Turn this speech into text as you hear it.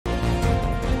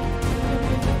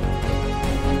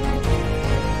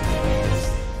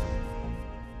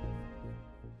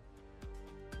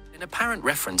apparent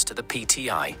reference to the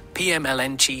PTI,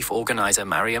 PMLN chief organizer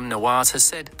Mariam Nawaz has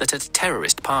said that a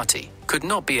terrorist party could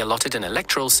not be allotted an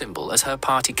electoral symbol as her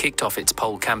party kicked off its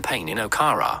poll campaign in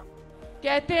Okara.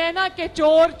 कहते हैं ना कि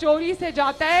चोर चोरी से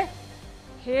जाता है,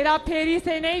 हेरा फेरी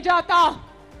से नहीं जाता।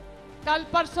 कल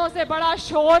परसों से बड़ा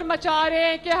शोर मचा रहे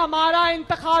हैं कि हमारा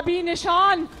इंतखाबी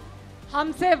निशान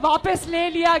हमसे वापस ले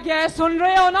लिया गया है। सुन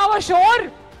रहे हो ना वो शोर?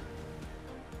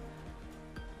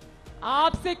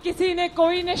 आपसे किसी ने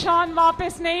कोई निशान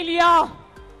वापस नहीं लिया।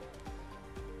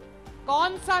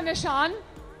 कौन सा निशान?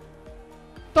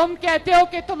 तुम कहते हो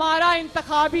कि तुम्हारा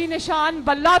इंतखाबी निशान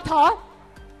बल्ला था।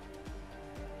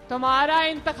 तुम्हारा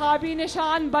इंतखाबी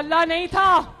निशान बल्ला नहीं था,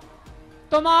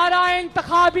 तुम्हारा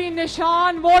इंतखाबी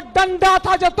निशान वो डंडा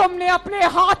था जो तुमने अपने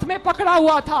हाथ में पकड़ा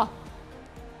हुआ था।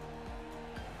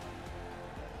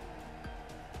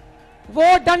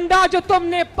 वो डंडा जो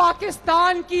तुमने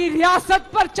पाकिस्तान की रियासत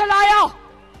पर चलाया,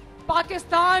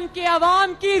 पाकिस्तान के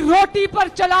अवाम की रोटी पर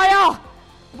चलाया,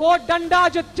 वो डंडा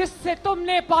जो जिससे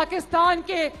तुमने पाकिस्तान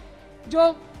के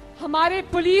जो हमारे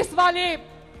पुलिस वाले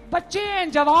बच्चे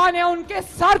हैं, जवान हैं, उनके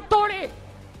सर तोड़े,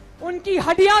 उनकी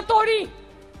हड्डियां तोड़ी।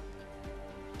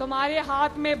 तुम्हारे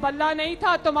हाथ में बल्ला नहीं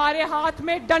था, तुम्हारे हाथ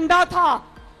में डंडा था।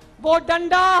 वो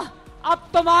डंडा अब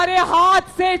तुम्हारे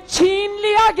हाथ से छीन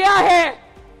लिया गया है।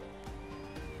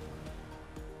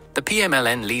 The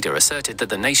PMLN leader asserted that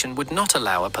the nation would not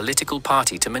allow a political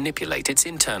party to manipulate its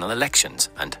internal elections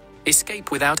and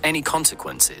escape without any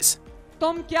consequences.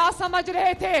 तुम क्या समझ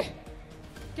रहे थे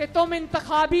कि तुम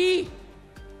इंतखाबी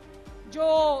जो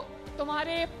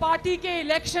तुम्हारे पार्टी के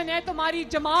इलेक्शन है, तुम्हारी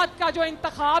जमात का जो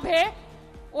इंतखाब है,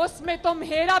 उसमें तुम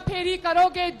हेरा फेरी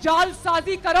करोगे,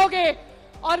 जालसाजी करोगे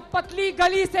और पतली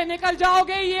गली से निकल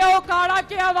जाओगे? ये ओकाड़ा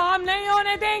के अवाम नहीं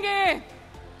होने देंगे।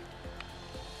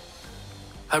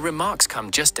 Her remarks come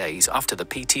just days after the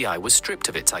PTI was stripped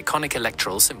of its iconic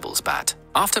electoral symbols bat.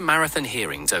 After marathon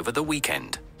hearings over the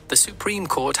weekend, the Supreme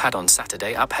Court had on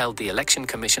Saturday upheld the Election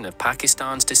Commission of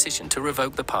Pakistan's decision to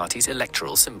revoke the party's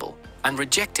electoral symbol and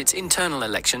reject its internal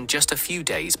election just a few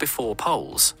days before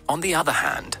polls. On the other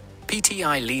hand,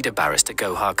 PTI leader Barrister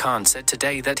Gohar Khan said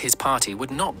today that his party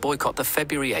would not boycott the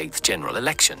February 8th general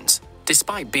elections,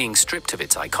 despite being stripped of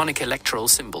its iconic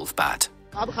electoral symbol bat.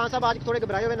 अब खान साहब आज थोड़े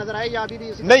घबराए हुए नजर आए या अभी भी?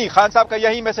 नहीं, खान साहब का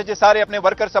यही मैसेज है सारे अपने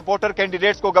वर्कर सपोर्टर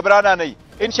कैंडिडेट्स को, घबराना नहीं।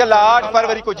 इंशाल्लाह 8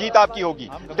 फरवरी को जीत आपकी होगी।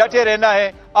 डटे रहना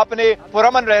है, अपने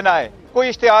पुरअमन रहना है, कोई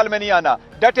इश्तिहाल में नहीं आना,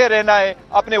 डटे रहना है,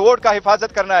 अपने वोट का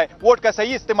हिफाजत करना है, वोट का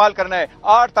सही इस्तेमाल करना है।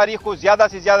 8 तारीख को ज्यादा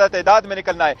से ज्यादा तादाद में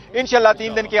निकलना है। इंशाल्लाह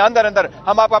 3 दिन के अंदर अंदर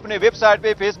हम आप अपने वेबसाइट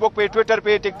पे, फेसबुक पे, ट्विटर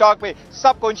पे, टिकटॉक पे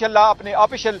सबको इंशाल्लाह अपने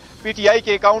ऑफिशियल पीटीआई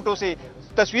के अकाउंटों से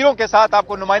तस्वीरों के साथ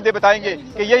आपको नुमाइंदे बताएंगे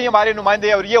कि यही हमारे नुमाइंदे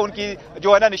हैं और ये उनकी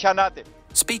जो है ना निशानात है।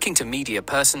 Speaking to media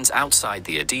persons outside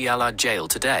the Adiala jail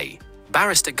today,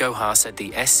 Barrister Gohar said the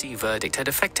SC verdict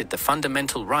had affected the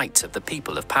fundamental rights of the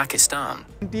people of Pakistan.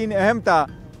 3 अहम था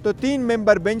तो 3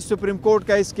 मेंबर बेंच सुप्रीम कोर्ट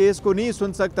का इस केस को नहीं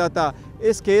सुन सकता था।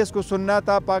 इस केस को सुनना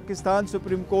था पाकिस्तान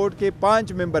सुप्रीम कोर्ट के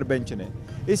 5 मेंबर बेंच ने।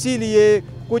 इसीलिए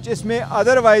कुछ इसमें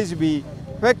अदरवाइज भी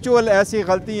फैक्चुअल ऐसी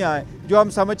गलतियां हैं जो हम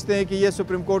समझते हैं कि ये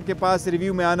सुप्रीम कोर्ट के पास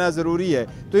रिव्यू में आना ज़रूरी है,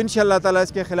 तो इंशाल्लाह ताला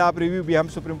इसके खिलाफ रिव्यू भी हम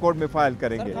सुप्रीम कोर्ट में फाइल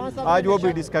करेंगे। आज वो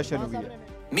भी डिस्कशन हुई है।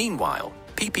 Meanwhile,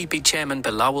 PPP chairman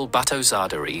Bilawal Bhutto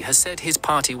Zardari has said his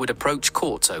party would approach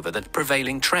courts over the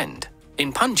prevailing trend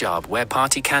in Punjab, where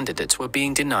party candidates were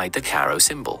being denied the Caro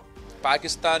symbol.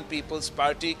 Pakistan peoples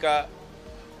party का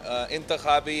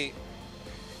इंतखाबी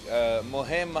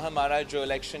मुहिम, हमारा जो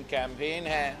election campaign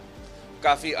है,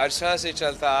 काफ़ी अरसा से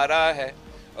चलता आ रहा है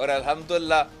और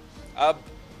अल्हम्दुलिल्लाह अब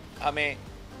हमें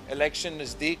इलेक्शन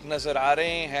नज़दीक नज़र आ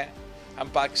रहे हैं। हम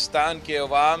पाकिस्तान के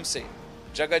अवाम से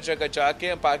जगह जगह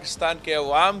जाके हम पाकिस्तान के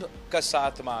अवाम का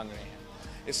साथ मांग रहे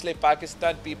हैं। इसलिए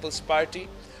पाकिस्तान पीपल्स पार्टी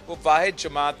वो वाहिद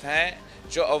जमात हैं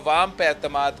जो अवाम पे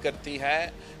एतमाद करती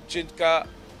है, जिनका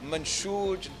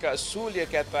मंशूर, जिनका असूल ये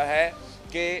कहता है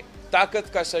कि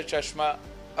ताकत का सरचश्मा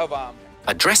अवाम है।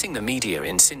 Addressing the media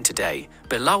in Sindh today,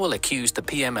 Bilawal accused the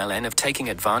PMLN of taking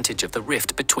advantage of the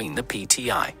rift between the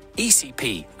PTI,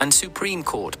 ECP and Supreme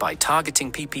Court by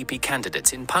targeting PPP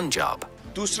candidates in Punjab.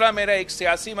 दूसरा मेरा एक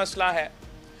सियासी मसला है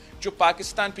जो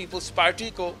पाकिस्तान पीपल्स पार्टी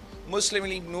को मुस्लिम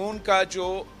league नून का जो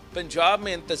पंजाब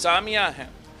में इंतज़ामिया है,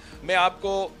 मैं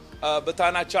आपको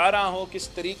बताना चाह रहा हूँ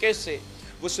किस तरीके से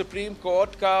वो सुप्रीम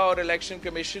कोर्ट का और इलेक्शन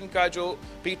कमीशन का जो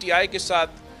PTI के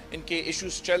साथ इनके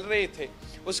इश्यूज चल रहे थे,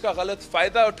 उसका गलत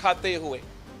फ़ायदा उठाते हुए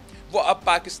वो अब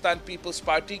पाकिस्तान पीपल्स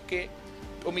पार्टी के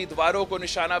उम्मीदवारों को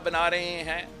निशाना बना रहे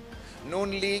हैं।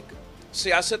 नून लीग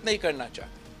सियासत नहीं करना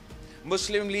चाहती,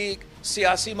 मुस्लिम लीग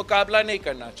सियासी मुकाबला नहीं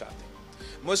करना चाहती,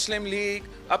 मुस्लिम लीग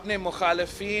अपने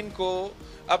मुखालफीन को,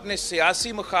 अपने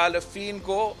सियासी मुखालफीन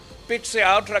को पिच से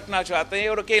आउट रखना चाहते हैं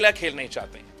और अकेला खेलना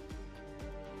चाहते हैं।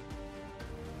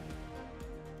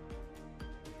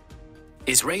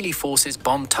 Israeli forces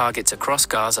bombed targets across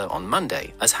Gaza on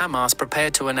Monday as Hamas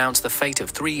prepared to announce the fate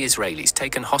of 3 Israelis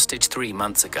taken hostage 3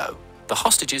 months ago. The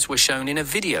hostages were shown in a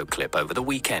video clip over the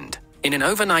weekend. In an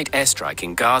overnight airstrike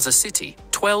in Gaza City,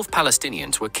 12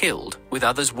 Palestinians were killed, with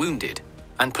others wounded,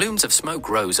 and plumes of smoke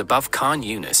rose above Khan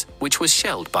Yunis, which was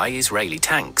shelled by Israeli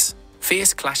tanks.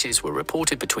 Fierce clashes were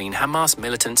reported between Hamas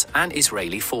militants and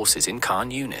Israeli forces in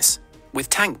Khan Yunis, with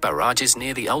tank barrages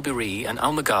near the Al-Biri and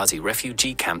Al-Maghazi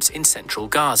refugee camps in central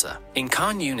Gaza. In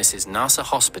Khan Yunis's Nasser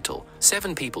hospital,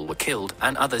 7 people were killed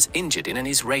and others injured in an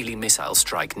Israeli missile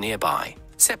strike nearby.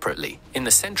 Separately, in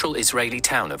the central Israeli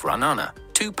town of Ra'anana,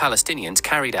 2 Palestinians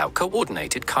carried out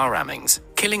coordinated car rammings,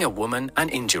 killing a woman and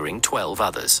injuring 12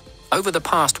 others. Over the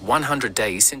past 100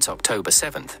 days since October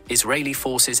 7th, Israeli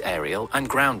forces' aerial and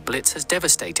ground blitz has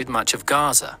devastated much of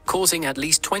Gaza, causing at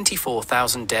least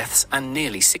 24,000 deaths and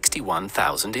nearly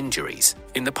 61,000 injuries.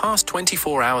 In the past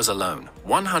 24 hours alone,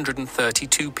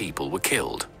 132 people were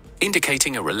killed,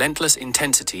 indicating a relentless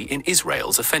intensity in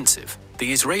Israel's offensive.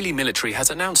 The Israeli military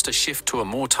has announced a shift to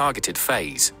a more targeted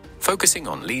phase, focusing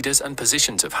on leaders and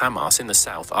positions of Hamas in the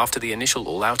south after the initial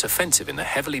all-out offensive in the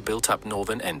heavily built-up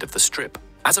northern end of the Strip.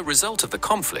 As a result of the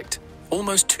conflict,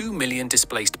 almost 2 million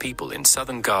displaced people in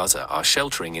southern Gaza are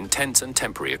sheltering in tents and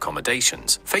temporary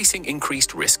accommodations, facing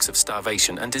increased risks of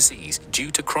starvation and disease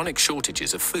due to chronic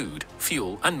shortages of food,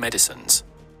 fuel, and medicines.